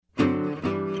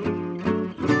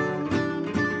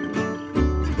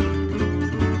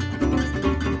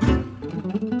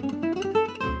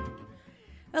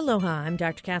Aloha, I'm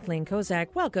Dr. Kathleen Kozak.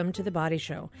 Welcome to The Body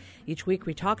Show. Each week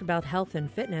we talk about health and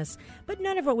fitness, but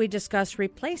none of what we discuss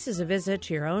replaces a visit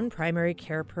to your own primary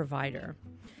care provider.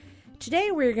 Today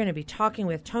we're going to be talking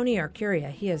with Tony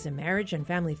Arcuria. He is a marriage and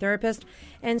family therapist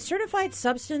and certified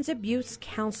substance abuse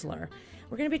counselor.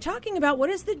 We're going to be talking about what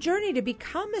is the journey to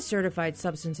become a certified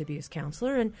substance abuse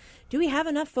counselor, and do we have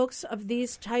enough folks of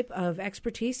these type of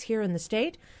expertise here in the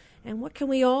state? And what can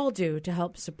we all do to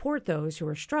help support those who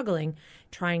are struggling,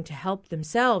 trying to help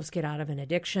themselves get out of an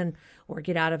addiction or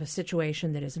get out of a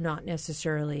situation that is not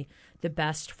necessarily the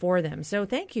best for them? So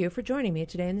thank you for joining me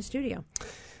today in the studio.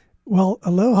 Well,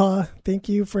 aloha. Thank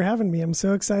you for having me. I'm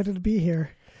so excited to be here.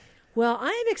 Well,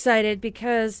 I'm excited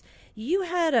because you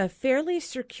had a fairly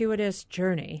circuitous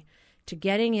journey to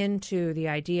getting into the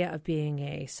idea of being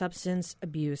a substance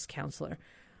abuse counselor.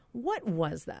 What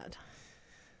was that?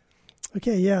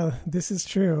 Okay, yeah, this is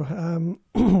true.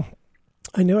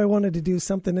 I knew I wanted to do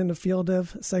something in the field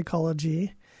of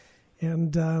psychology,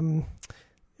 and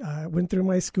went through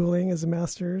my schooling as a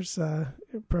master's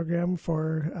program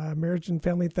for marriage and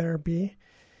family therapy.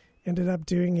 Ended up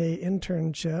doing an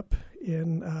internship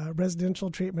in a residential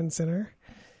treatment center.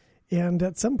 And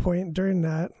at some point during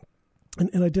that,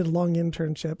 and I did a long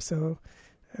internship, so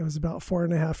it was about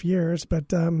 4.5 years,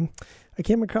 but I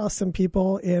came across some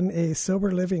people in a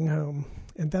sober living home,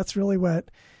 and that's really what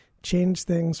changed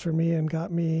things for me and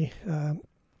got me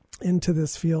into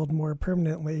this field more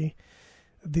permanently.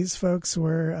 These folks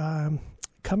were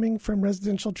coming from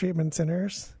residential treatment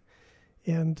centers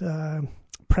and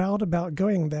proud about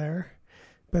going there,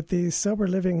 but these sober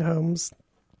living homes,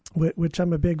 which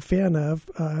I'm a big fan of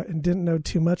and didn't know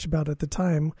too much about at the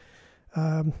time,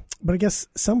 but I guess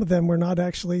some of them were not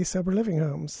actually sober living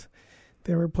homes.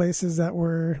 They were places that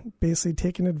were basically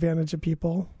taking advantage of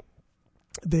people.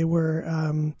 They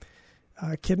were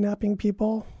kidnapping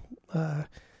people,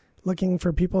 looking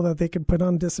for people that they could put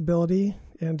on disability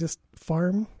and just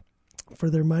farm for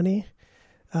their money,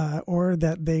 or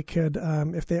that they could,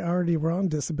 if they already were on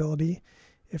disability,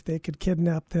 if they could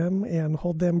kidnap them and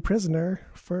hold them prisoner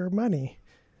for money.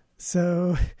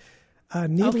 So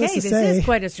needless to say, this is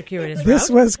quite a circuitous this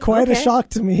route. was quite a shock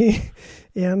to me,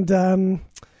 and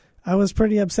I was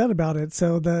pretty upset about it.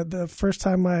 So the first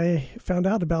time I found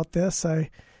out about this, I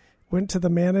went to the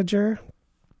manager.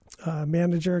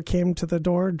 Manager came to the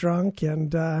door drunk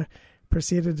and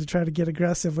proceeded to try to get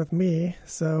aggressive with me.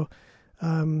 So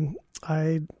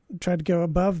I tried to go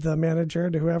above the manager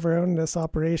to whoever owned this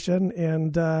operation,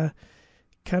 and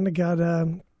kind of got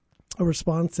a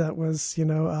response that was, hey,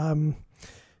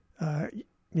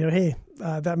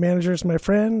 that manager's my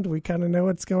friend. We kind of know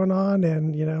what's going on,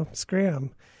 and,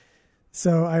 scram.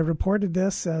 So I reported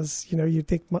this, as, you'd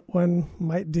think one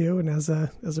might do, and as a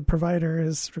provider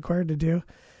is required to do.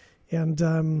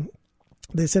 And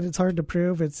they said it's hard to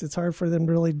prove. It's hard for them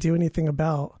to really do anything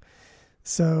about.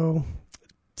 So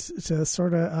to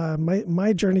sort of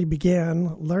my journey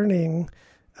began learning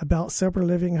about sober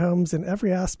living homes and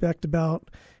every aspect about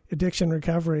addiction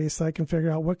recovery, so I can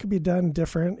figure out what could be done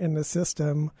different in the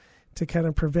system to kind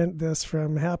of prevent this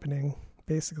from happening,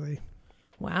 basically.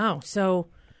 Wow. So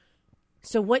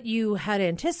what you had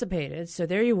anticipated, so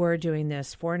there you were doing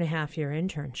this 4.5-year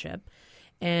internship,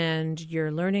 and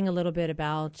you're learning a little bit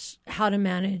about how to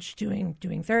manage doing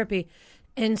therapy.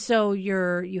 And so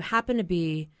you happen to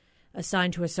be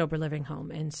assigned to a sober living home.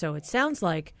 And so it sounds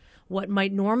like what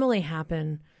might normally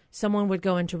happen, someone would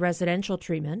go into residential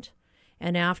treatment,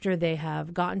 and after they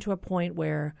have gotten to a point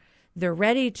where they're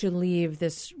ready to leave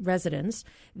this residence,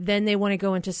 then they want to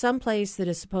go into some place that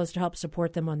is supposed to help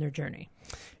support them on their journey.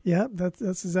 Yeah, that's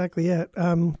exactly it.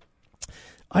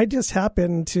 I just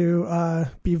happened to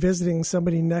be visiting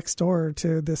somebody next door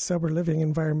to this sober living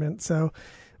environment, so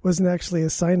wasn't actually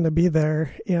assigned to be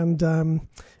there. And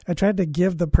I tried to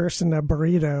give the person a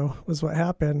burrito, was what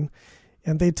happened.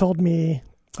 And they told me,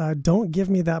 don't give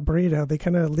me that burrito. They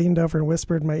kind of leaned over and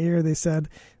whispered in my ear. They said,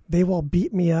 they will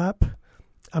beat me up.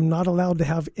 I'm not allowed to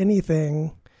have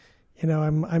anything.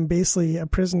 I'm basically a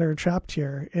prisoner trapped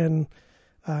here. And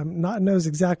not in those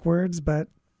exact words, but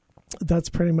that's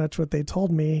pretty much what they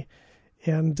told me.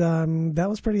 And that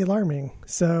was pretty alarming.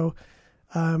 So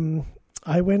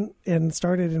I went and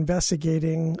started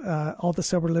investigating all the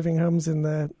sober living homes in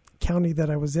the county that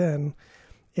I was in,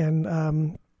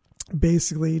 and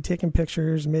basically taking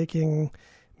pictures, making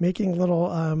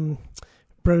little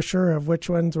brochure of which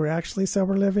ones were actually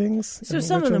sober livings. So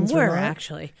some of them were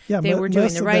actually. Yeah, they were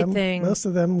doing the right thing. Most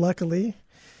of them, luckily.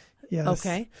 Yes.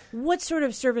 Okay. What sort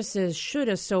of services should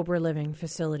a sober living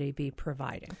facility be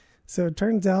providing? So it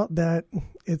turns out that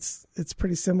it's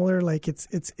pretty similar. Like it's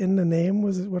in the name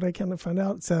was what I kind of found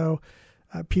out. So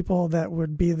people that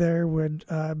would be there would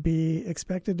be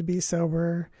expected to be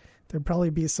sober. There'd probably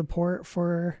be support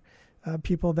for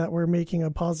people that were making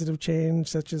a positive change,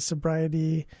 such as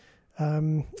sobriety.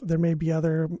 There may be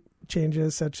other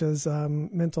changes, such as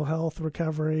mental health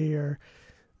recovery or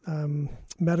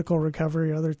medical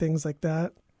recovery, other things like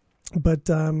that. But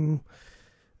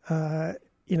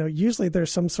usually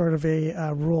there's some sort of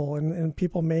a rule, and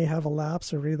people may have a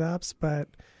lapse or relapse, but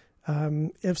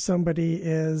if somebody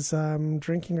is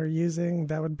drinking or using,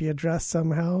 that would be addressed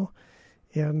somehow,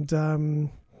 and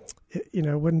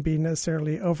it wouldn't be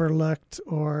necessarily overlooked,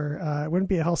 or it wouldn't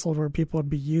be a household where people would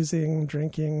be using,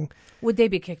 drinking. Would they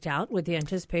be kicked out? Would the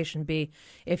anticipation be,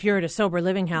 if you're at a sober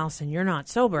living house and you're not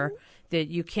sober, that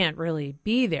you can't really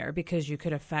be there because you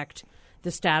could affect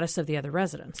the status of the other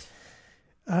residents?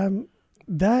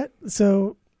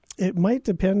 So it might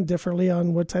depend differently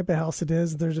on what type of house it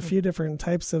is. There's a few different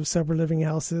types of sober living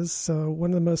houses. So one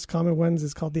of the most common ones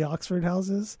is called the Oxford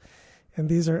houses, and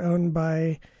these are owned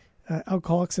by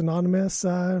Alcoholics Anonymous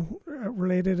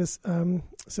related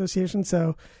association.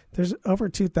 So there's over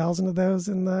 2,000 of those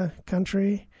in the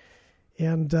country,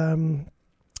 and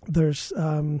there's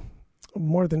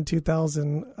more than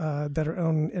 2,000 that are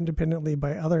owned independently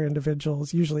by other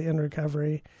individuals, usually in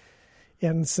recovery.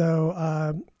 And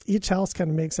so each house kind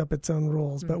of makes up its own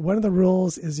rules. But one of the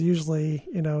rules is usually,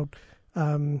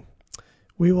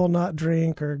 we will not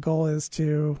drink, or goal is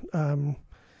to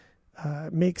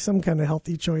make some kind of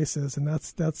healthy choices. And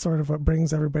that's sort of what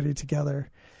brings everybody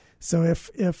together. So if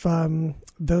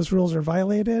those rules are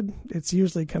violated, it's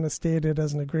usually kind of stated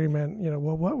as an agreement,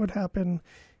 what would happen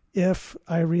if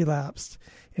I relapsed?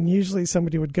 And usually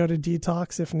somebody would go to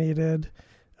detox if needed.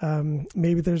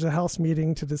 Maybe there's a house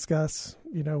meeting to discuss,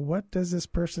 what does this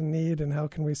person need and how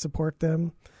can we support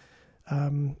them?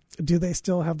 Do they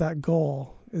still have that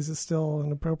goal? Is it still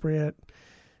an appropriate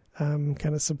kind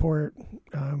of supportive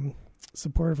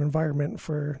environment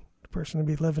for the person to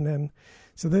be living in?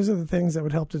 So those are the things that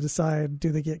would help to decide,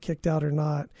 do they get kicked out or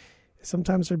not?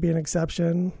 Sometimes there'd be an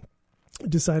exception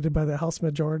decided by the house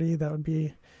majority. That would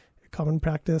be a common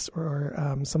practice, or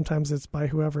sometimes it's by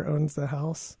whoever owns the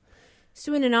house.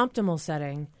 So in an optimal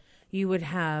setting, you would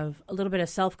have a little bit of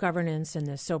self-governance in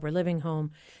this sober living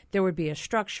home. There would be a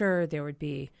structure. There would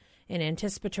be an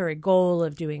anticipatory goal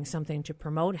of doing something to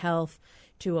promote health,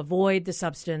 to avoid the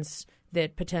substance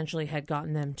that potentially had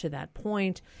gotten them to that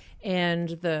point. And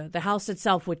the house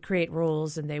itself would create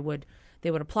rules, and they would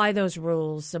apply those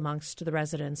rules amongst the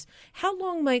residents. How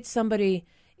long might somebody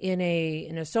in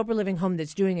a sober living home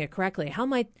that's doing it correctly, how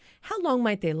long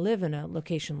might they live in a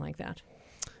location like that?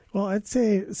 Well, I'd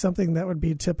say something that would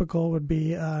be typical would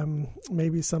be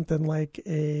maybe something like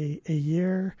a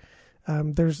year.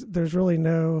 There's really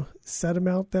no set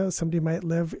amount, though. Somebody might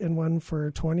live in one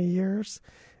for 20 years.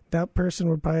 That person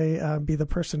would probably be the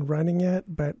person running it,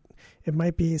 but it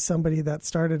might be somebody that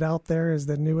started out there as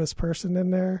the newest person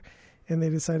in there, and they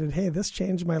decided, hey, this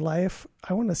changed my life.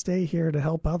 I want to stay here to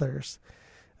help others.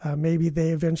 Maybe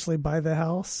they eventually buy the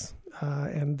house,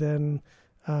 and then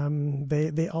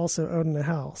they also own the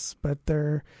house, but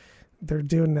they're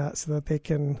doing that so that they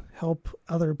can help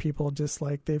other people, just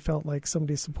like they felt like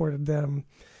somebody supported them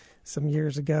some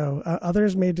years ago.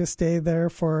 Others may just stay there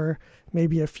for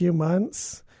maybe a few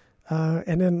months,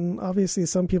 and then obviously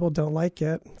some people don't like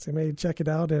it, so they may check it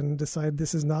out and decide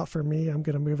this is not for me, I'm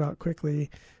going to move out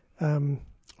quickly,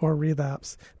 or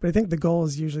relapse. But I think the goal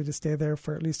is usually to stay there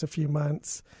for at least a few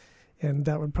months, and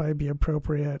that would probably be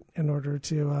appropriate in order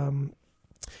to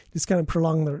just kind of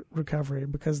prolong the recovery,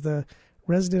 because the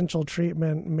residential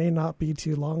treatment may not be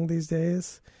too long these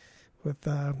days with,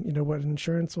 what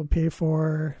insurance will pay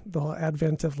for, the whole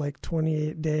advent of like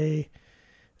 28-day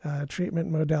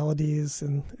treatment modalities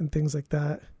and things like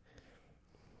that.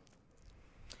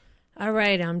 All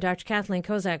right, I'm Dr. Kathleen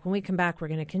Kozak. When we come back, we're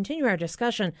going to continue our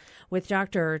discussion with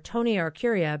Dr. Tony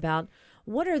Arcuria about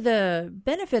what are the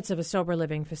benefits of a sober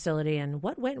living facility and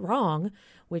what went wrong,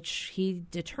 which he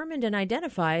determined and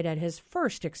identified at his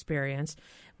first experience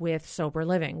with sober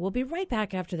living. We'll be right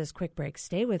back after this quick break.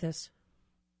 Stay with us.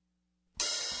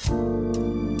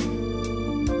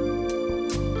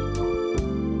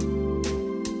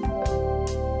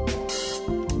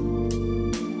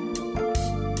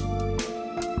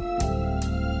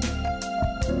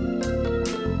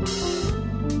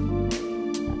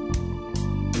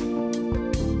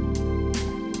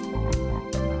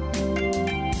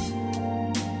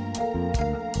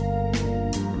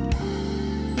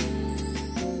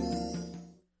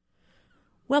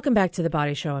 Welcome back to The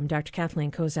Body Show. I'm Dr. Kathleen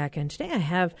Kozak, and today I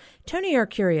have Tony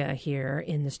Arcuria here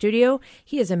in the studio.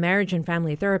 He is a marriage and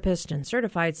family therapist and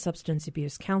certified substance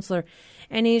abuse counselor,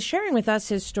 and he's sharing with us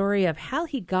his story of how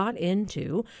he got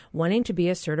into wanting to be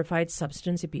a certified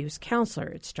substance abuse counselor.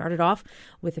 It started off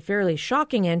with a fairly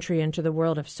shocking entry into the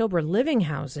world of sober living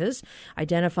houses,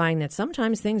 identifying that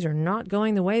sometimes things are not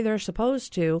going the way they're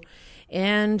supposed to,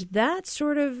 and that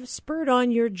sort of spurred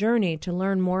on your journey to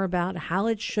learn more about how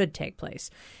it should take place.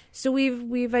 So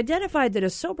we've identified that a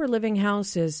sober living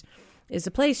house is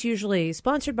a place usually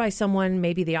sponsored by someone,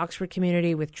 maybe the Oxford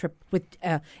community with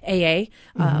AA,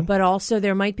 but also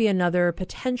there might be another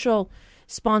potential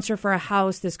sponsor for a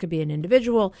house. This could be an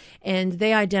individual, and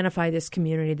they identify this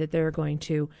community that they're going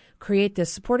to create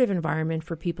this supportive environment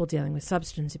for people dealing with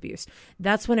substance abuse.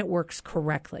 That's when it works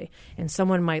correctly. And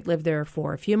someone might live there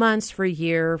for a few months, for a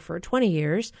year, for 20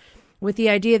 years, with the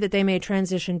idea that they may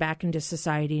transition back into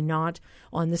society, not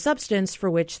on the substance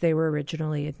for which they were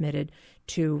originally admitted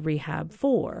to rehab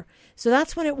for. So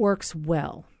that's when it works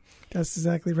well. That's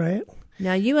exactly right.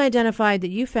 Now, you identified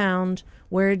that you found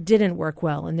where it didn't work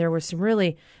well, and there were some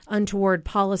really untoward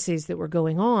policies that were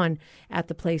going on at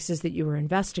the places that you were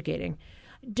investigating.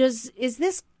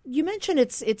 You mentioned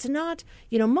it's not,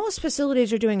 most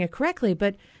facilities are doing it correctly,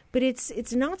 but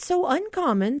it's not so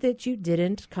uncommon that you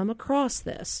didn't come across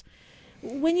this.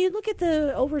 When you look at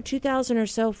the over 2,000 or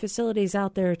so facilities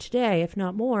out there today, if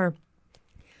not more,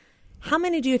 how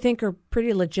many do you think are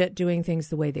pretty legit doing things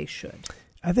the way they should?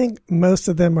 I think most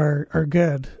of them are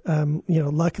good.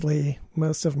 Luckily,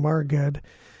 most of them are good.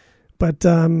 But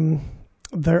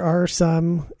there are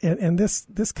some, and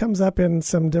this comes up in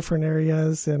some different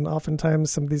areas, and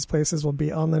oftentimes some of these places will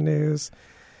be on the news.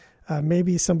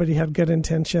 Maybe somebody had good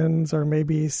intentions, or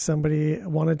maybe somebody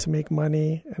wanted to make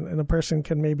money, and a person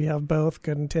can maybe have both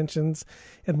good intentions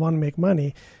and want to make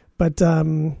money. But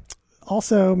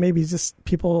also maybe just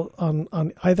people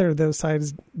on either of those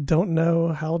sides don't know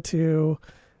how to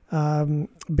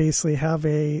basically have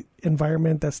a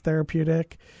environment that's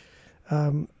therapeutic,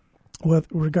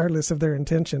 regardless of their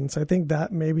intentions. So I think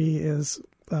that maybe is,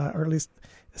 or at least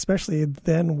especially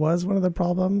then, was one of the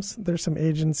problems. There's some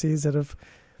agencies that have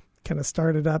kind of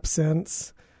started up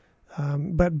since.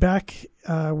 But back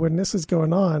when this was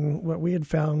going on, what we had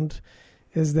found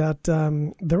is that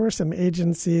there were some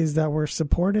agencies that were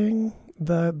supporting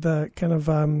the kind of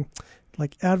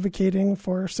like advocating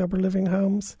for sober living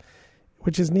homes,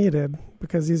 which is needed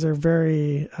because these are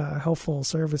very helpful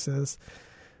services.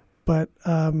 But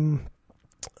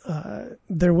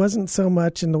there wasn't so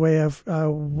much in the way of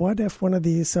what if one of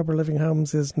these sober living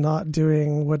homes is not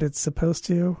doing what it's supposed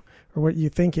to, or what you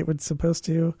think it was supposed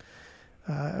to.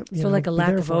 Like a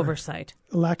lack of oversight.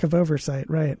 A lack of oversight,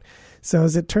 right. So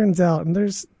as it turns out, and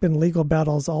there's been legal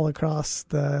battles all across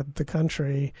the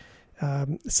country,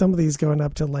 some of these going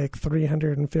up to like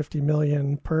 $350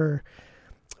 million per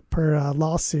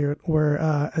lawsuit, where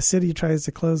a city tries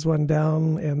to close one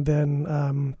down, and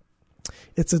then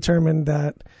it's determined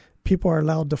that people are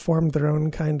allowed to form their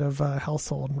own kind of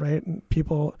household, right? And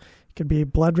people could be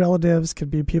blood relatives, could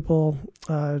be people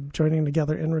joining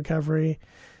together in recovery.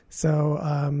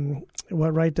 So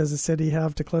what right does the city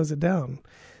have to close it down?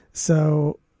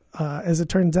 So as it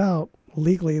turns out,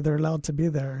 legally they're allowed to be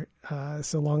there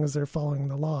so long as they're following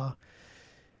the law.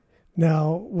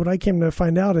 Now, what I came to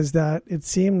find out is that it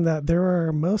seemed that there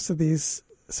are most of these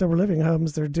sober living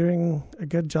homes, they're doing a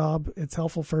good job. It's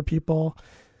helpful for people.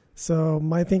 So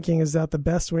my thinking is that the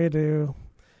best way to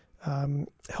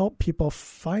help people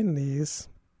find these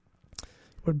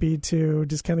would be to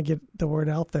just kind of get the word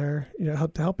out there, to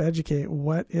help educate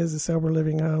what is a sober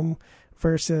living home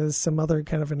versus some other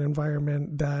kind of an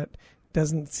environment that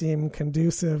doesn't seem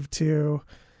conducive to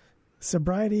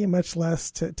sobriety, much less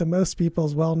to most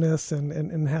people's wellness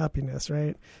and happiness,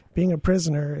 right? Being a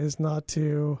prisoner is not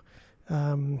too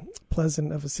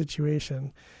pleasant of a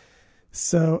situation.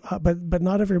 So, but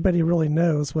not everybody really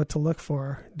knows what to look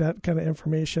for. That kind of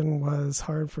information was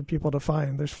hard for people to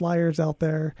find. There's flyers out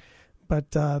there,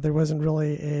 but there wasn't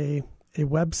really a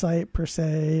website per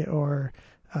se, or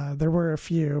there were a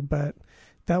few, but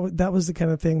that was the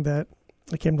kind of thing that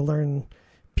I came to learn.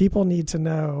 People need to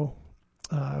know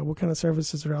what kind of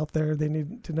services are out there. They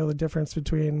need to know the difference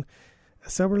between a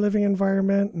sober living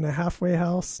environment and a halfway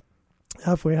house.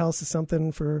 Halfway house is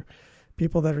something for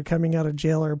people that are coming out of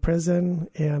jail or prison,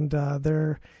 and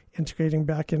they're integrating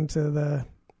back into the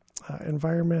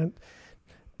environment.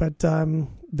 But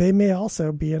they may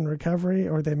also be in recovery,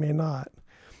 or they may not.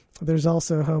 There's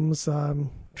also homes,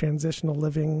 transitional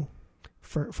living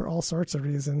for all sorts of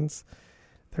reasons.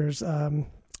 There's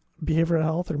behavioral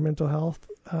health or mental health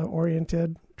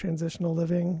oriented transitional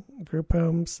living, group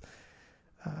homes.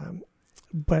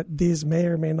 But these may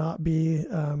or may not be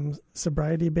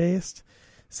sobriety based.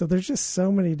 So there's just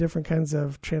so many different kinds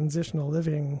of transitional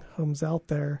living homes out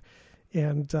there.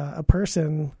 And a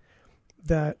person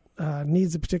that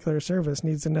needs a particular service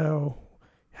needs to know,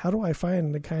 how do I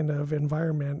find the kind of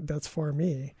environment that's for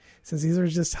me? Since these are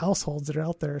just households that are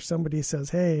out there. Somebody says,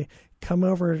 hey, come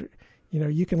over,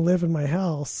 you can live in my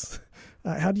house.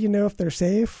 How do you know if they're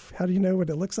safe? How do you know what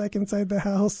it looks like inside the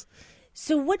house?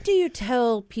 So what do you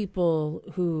tell people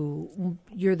who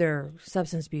you're their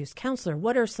substance abuse counselor?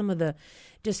 What are some of the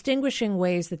distinguishing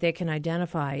ways that they can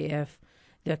identify if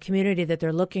the community that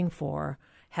they're looking for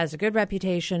has a good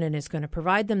reputation and is going to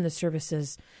provide them the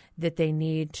services that they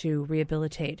need to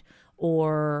rehabilitate,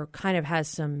 or kind of has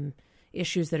some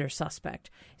issues that are suspect?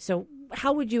 So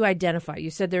how would you identify? You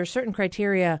said there are certain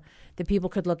criteria that people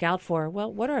could look out for.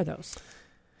 Well, what are those?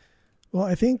 Well,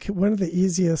 I think one of the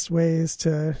easiest ways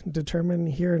to determine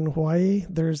here in Hawaii,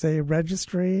 there's a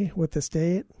registry with the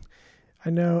state. I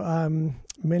know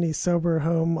many sober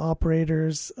home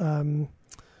operators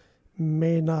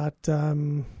may not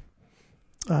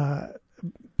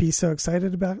be so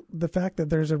excited about the fact that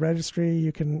there's a registry.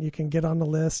 You can get on the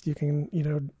list. You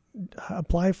can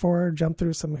apply for, jump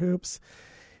through some hoops.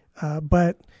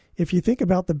 But if you think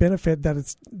about the benefit that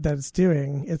it's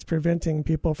doing, it's preventing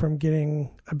people from getting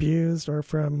abused or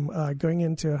from going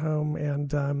into a home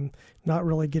and not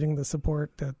really getting the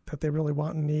support that they really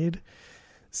want and need.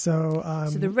 So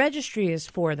the registry is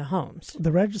for the homes.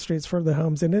 The registry is for the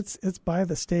homes, and it's by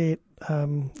the state.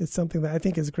 It's something that I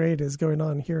think is great is going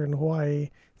on here in Hawaii.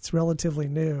 It's relatively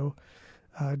new,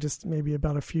 just maybe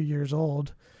about a few years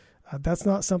old. That's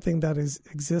not something that has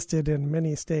existed in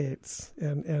many states,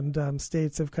 and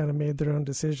states have kind of made their own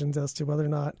decisions as to whether or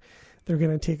not they're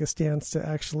going to take a stance to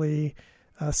actually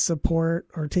support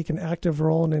or take an active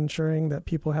role in ensuring that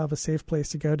people have a safe place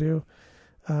to go to,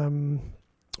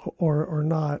 or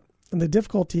not. And the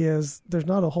difficulty is there's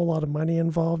not a whole lot of money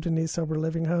involved in these sober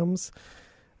living homes,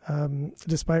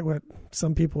 despite what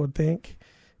some people would think.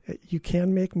 You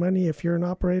can make money if you're an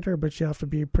operator, but you have to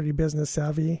be pretty business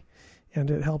savvy. And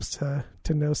it helps to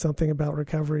know something about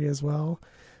recovery as well.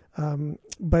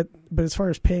 But as far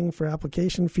as paying for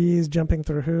application fees, jumping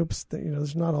through hoops,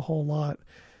 there's not a whole lot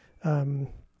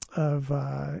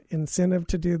of incentive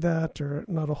to do that, or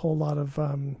not a whole lot of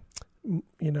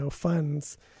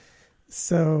funds.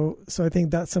 So I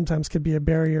think that sometimes could be a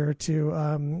barrier to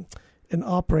an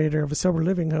operator of a sober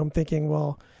living home thinking,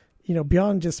 well,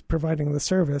 beyond just providing the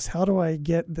service, how do I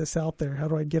get this out there? How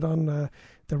do I get on the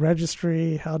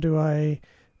registry? How do I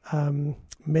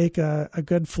make a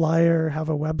good flyer, have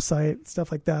a website,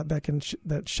 stuff like that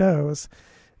that shows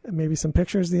maybe some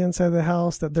pictures of the inside of the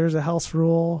house, that there's a house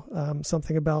rule,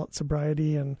 something about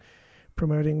sobriety and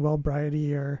promoting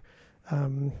well-briety, or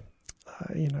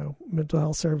mental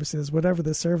health services, whatever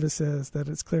the service is, that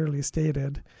it's clearly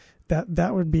stated.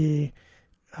 That would be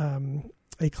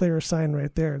a clear sign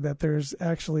right there that there's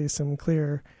actually some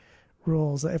clear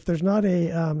rules. If there's not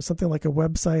a something like a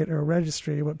website or a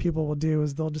registry, what people will do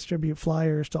is they'll distribute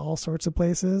flyers to all sorts of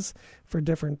places for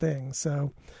different things.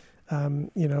 So,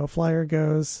 a flyer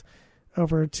goes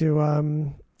over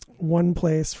to one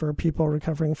place for people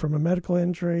recovering from a medical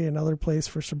injury, another place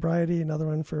for sobriety, another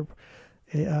one for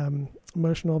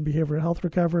emotional behavioral health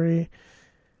recovery.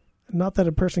 Not that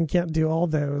a person can't do all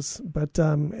those, but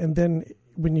and then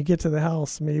when you get to the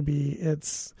house, maybe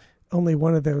it's only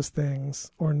one of those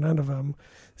things or none of them.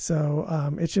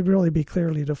 So it should really be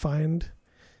clearly defined.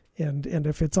 And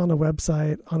if it's on a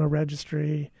website, on a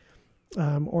registry,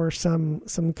 or some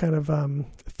kind of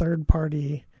third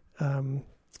party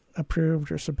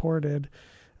approved or supported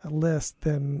list,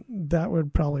 then that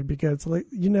would probably be good. So,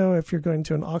 if you're going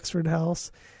to an Oxford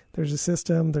house, there's a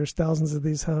system, there's thousands of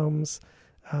these homes.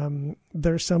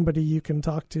 There's somebody you can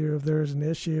talk to if there's an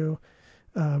issue.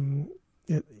 And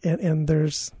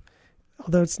there's,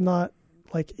 although it's not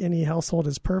like any household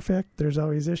is perfect, there's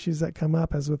always issues that come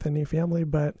up as with any family,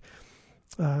 but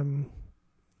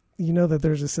that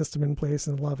there's a system in place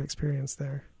and a lot of experience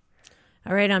there.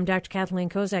 All right, I'm Dr. Kathleen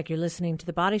Kozak. You're listening to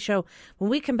The Body Show.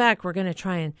 When we come back, we're going to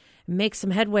try and make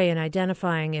some headway in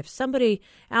identifying if somebody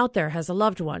out there has a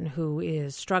loved one who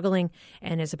is struggling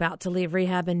and is about to leave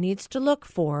rehab and needs to look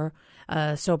for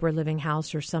a sober living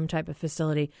house or some type of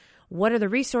facility. What are the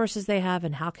resources they have,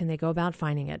 and how can they go about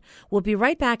finding it? We'll be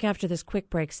right back after this quick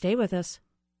break. Stay with us.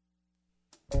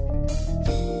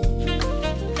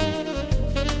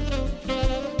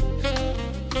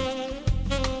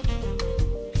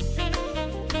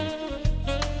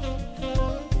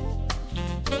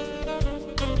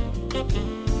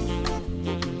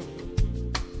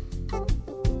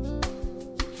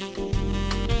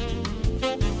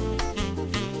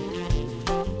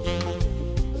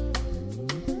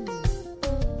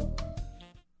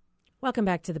 Welcome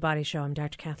back to The Body Show. I'm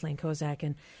Dr. Kathleen Kozak,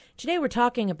 and today we're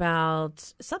talking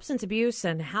about substance abuse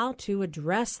and how to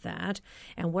address that,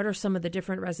 and what are some of the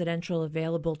different residential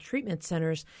available treatment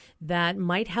centers that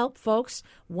might help folks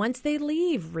once they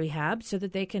leave rehab so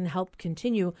that they can help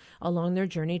continue along their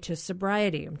journey to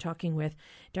sobriety. I'm talking with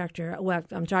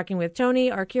Tony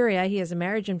Arcuria. He is a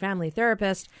marriage and family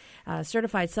therapist,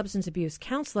 certified substance abuse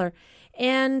counselor.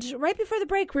 And right before the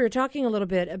break, we were talking a little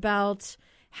bit about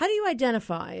how do you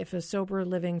identify if a sober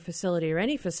living facility or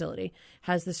any facility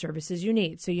has the services you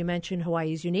need? So you mentioned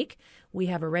Hawaii is unique. We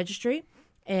have a registry,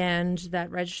 and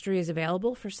that registry is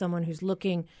available for someone who's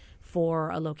looking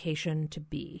for a location to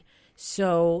be.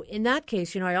 So in that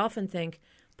case, I often think,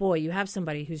 boy, you have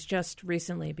somebody who's just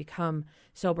recently become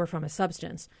sober from a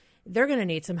substance. They're going to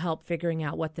need some help figuring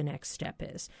out what the next step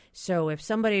is. So if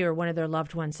somebody or one of their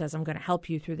loved ones says, I'm going to help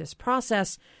you through this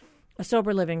process, a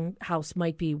sober living house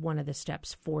might be one of the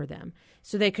steps for them.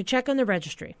 So they could check on the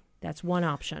registry. That's one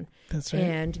option. That's right.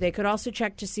 And they could also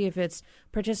check to see if it's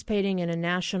participating in a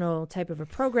national type of a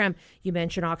program. You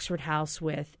mentioned Oxford House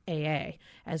with AA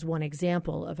as one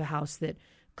example of a house that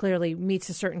clearly meets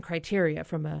a certain criteria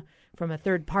from a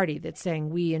third party that's saying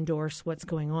we endorse what's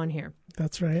going on here.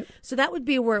 That's right. So that would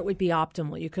be where it would be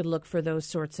optimal. You could look for those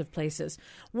sorts of places.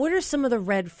 What are some of the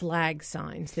red flag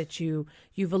signs that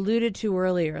you've alluded to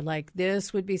earlier? Like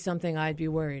this would be something I'd be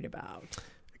worried about.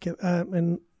 Okay,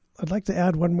 and I'd like to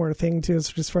add one more thing too,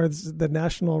 as far as the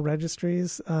national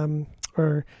registries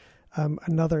or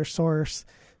another source.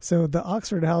 So the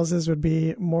Oxford houses would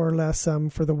be more or less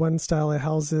for the one style of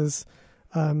houses.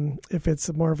 If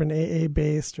it's more of an AA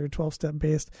based or 12-step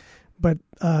based. But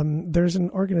there's an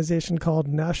organization called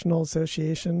National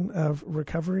Association of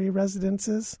Recovery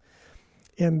Residences,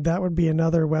 and that would be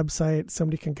another website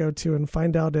somebody can go to and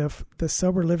find out if the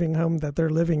sober living home that they're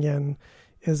living in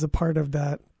is a part of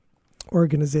that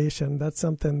organization. That's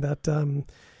something that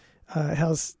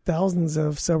has thousands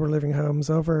of sober living homes,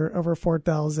 over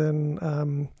 4,000.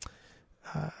 I'm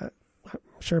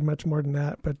sure much more than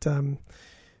that, but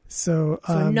So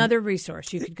another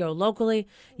resource. You could go locally.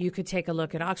 You could take a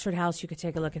look at Oxford House. You could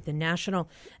take a look at the National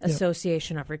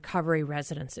Association of Recovery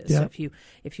Residences. Yep. So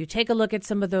if you take a look at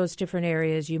some of those different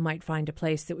areas, you might find a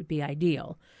place that would be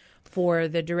ideal for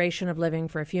the duration of living,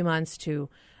 for a few months to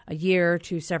a year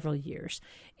to several years.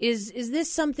 Is this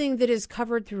something that is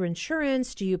covered through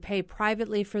insurance? Do you pay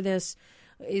privately for this?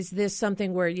 Is this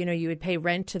something where you would pay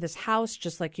rent to this house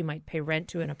just like you might pay rent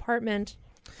to an apartment?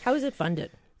 How is it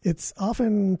funded? It's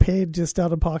often paid just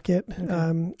out of pocket.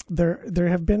 Okay. There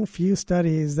have been few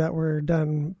studies that were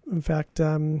done. In fact,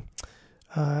 I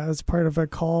was part of a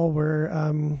call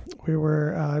where we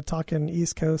were talking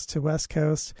East Coast to West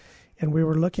Coast, and we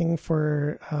were looking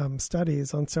for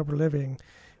studies on sober living.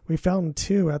 We found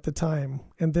 2 at the time,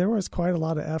 and there was quite a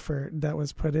lot of effort that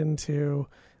was put into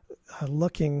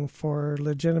looking for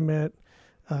legitimate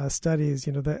studies,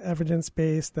 the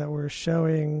evidence-based that were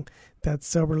showing that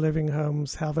sober living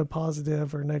homes have a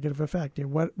positive or negative effect.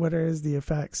 What is the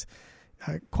effects?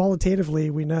 Qualitatively,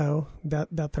 we know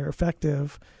that they're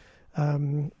effective.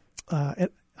 I've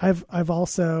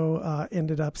also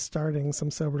ended up starting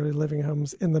some sober living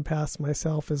homes in the past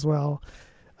myself as well,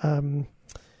 and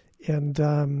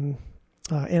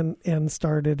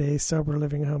started a sober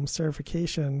living home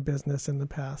certification business in the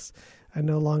past. I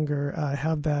no longer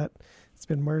have that. It's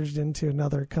been merged into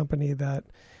another company that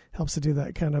helps to do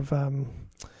that kind of,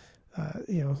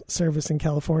 service in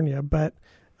California. But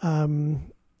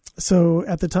so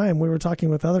at the time, we were talking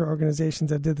with other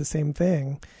organizations that did the same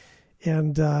thing,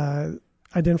 and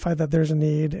identified that there's a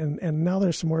need. And now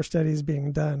there's some more studies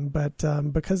being done. But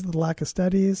because of the lack of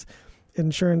studies,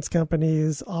 insurance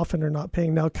companies often are not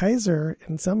paying. Now, Kaiser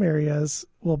in some areas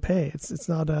will pay. It's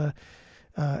not a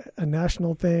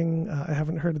national thing. I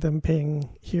haven't heard of them paying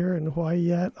here in Hawaii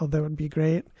yet, although it would be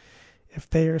great if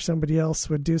they or somebody else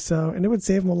would do so, and it would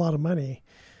save them a lot of money.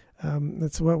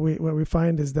 That's what we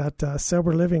find is that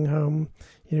sober living home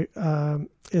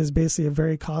is basically a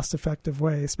very cost-effective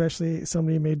way. Especially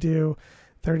somebody may do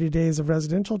 30 days of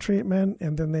residential treatment,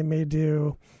 and then they may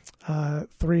do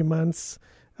 3 months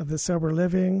of the sober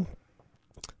living.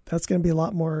 That's going to be a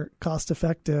lot more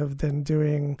cost-effective than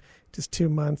doing just 2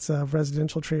 months of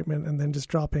residential treatment and then just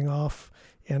dropping off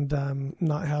and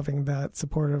not having that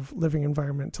supportive living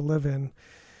environment to live in.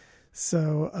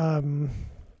 So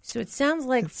it sounds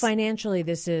like financially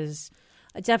this is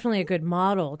definitely a good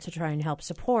model to try and help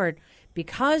support,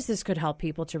 because this could help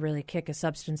people to really kick a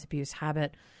substance abuse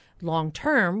habit long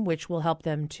term, which will help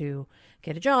them to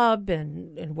get a job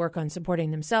and work on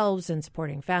supporting themselves and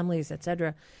supporting families, et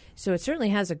cetera. So it certainly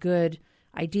has a good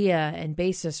idea and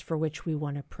basis for which we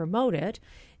want to promote it.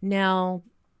 Now,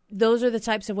 those are the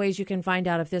types of ways you can find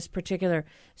out if this particular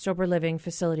sober living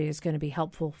facility is going to be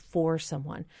helpful for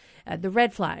someone. The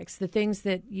red flags, the things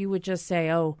that you would just say,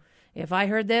 oh, if I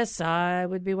heard this, I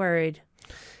would be worried.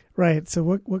 Right. So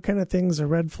what kind of things are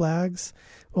red flags?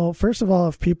 Well, first of all,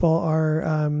 if people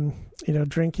are,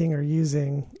 drinking or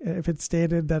using, if it's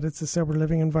stated that it's a sober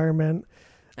living environment.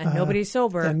 And nobody's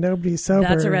sober.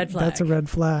 That's a red flag. That's a red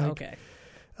flag. Okay.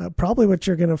 Probably what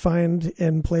you're going to find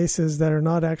in places that are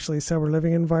not actually sober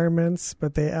living environments,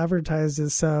 but they advertise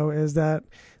as so, is that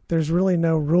there's really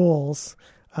no rules.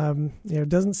 It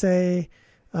doesn't say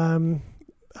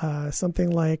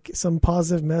something like some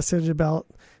positive message about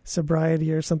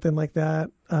sobriety or something like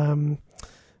that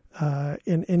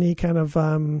in any kind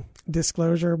of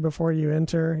disclosure before you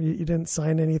enter. You didn't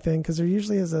sign anything, because there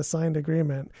usually is a signed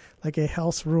agreement, like a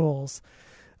house rules.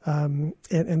 And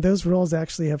those rules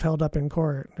actually have held up in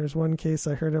court. There's one case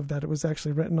I heard of that it was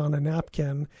actually written on a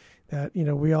napkin that,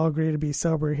 we all agree to be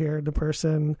sober here. The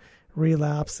person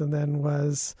relapsed and then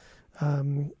was,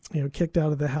 kicked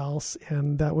out of the house,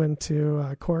 and that went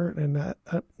to court, and that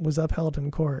was upheld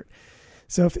in court.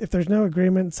 So if there's no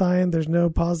agreement signed, there's no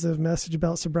positive message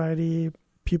about sobriety,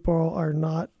 people are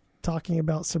not talking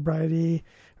about sobriety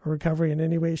or recovery in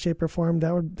any way, shape, or form,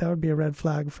 that would be a red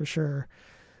flag for sure.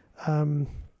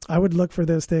 I would look for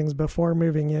those things before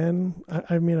moving in.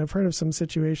 I've heard of some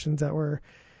situations that were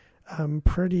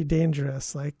pretty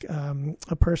dangerous. Like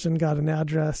a person got an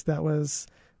address that was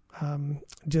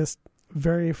just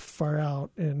very far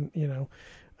out and,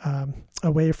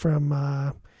 away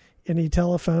from any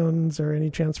telephones or any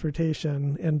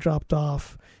transportation, and dropped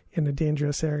off in a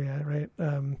dangerous area, right?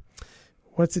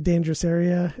 What's a dangerous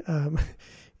area?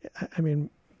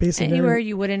 Basically, anywhere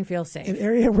you wouldn't feel safe. An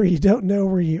area where you don't know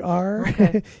where you are,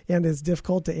 okay. And it's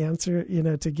difficult to answer,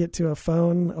 to get to a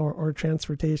phone or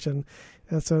transportation.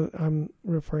 That's what I'm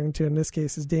referring to in this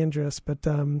case is dangerous. But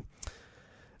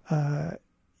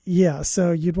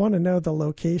so you'd want to know the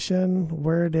location,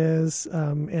 where it is,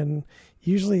 and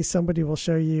usually somebody will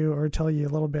show you or tell you a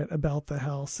little bit about the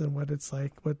house and what it's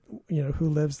like, who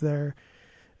lives there,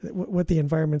 what the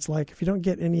environment's like. If you don't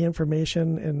get any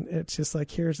information and it's just like,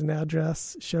 here's an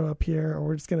address, show up here, or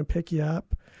we're just going to pick you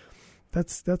up,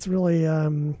 that's really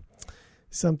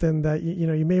something that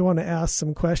you may want to ask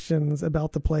some questions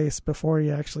about the place before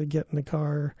you actually get in the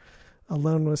car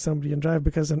alone with somebody and drive,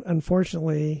 because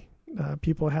unfortunately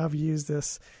people have used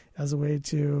this as a way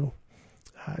to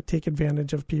take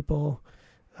advantage of people,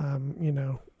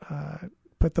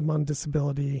 put them on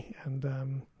disability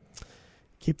and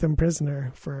keep them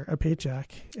prisoner for a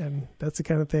paycheck. And that's the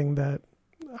kind of thing that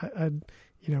I'd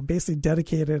basically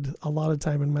dedicated a lot of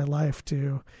time in my life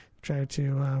to try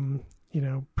to,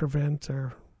 prevent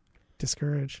or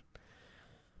discourage.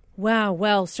 Wow.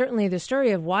 Well, certainly the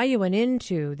story of why you went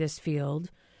into this field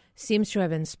seems to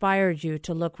have inspired you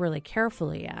to look really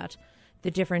carefully at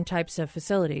the different types of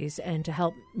facilities and to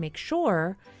help make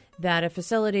sure that a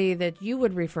facility that you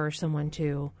would refer someone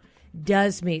to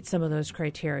does meet some of those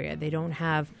criteria. They don't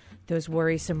have those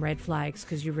worrisome red flags,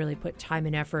 because you really put time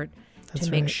and effort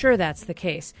to make sure that's the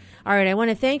case. All right, I want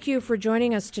to thank you for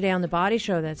joining us today on The Body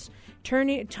Show. That's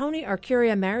Tony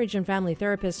Arcuria, marriage and family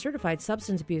therapist, certified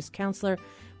substance abuse counselor.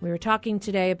 We were talking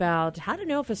today about how to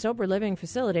know if a sober living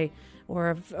facility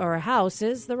or a house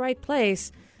is the right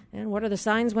place, and what are the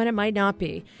signs when it might not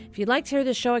be. If you'd like to hear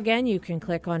this show again, you can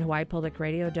click on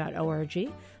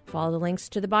hawaiipublicradio.org. Follow the links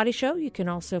to The Body Show. You can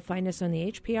also find us on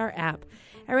the HPR app.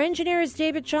 Our engineer is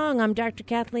David Chong. I'm Dr.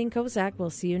 Kathleen Kozak. We'll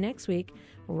see you next week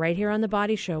right here on The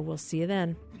Body Show. We'll see you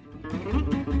then.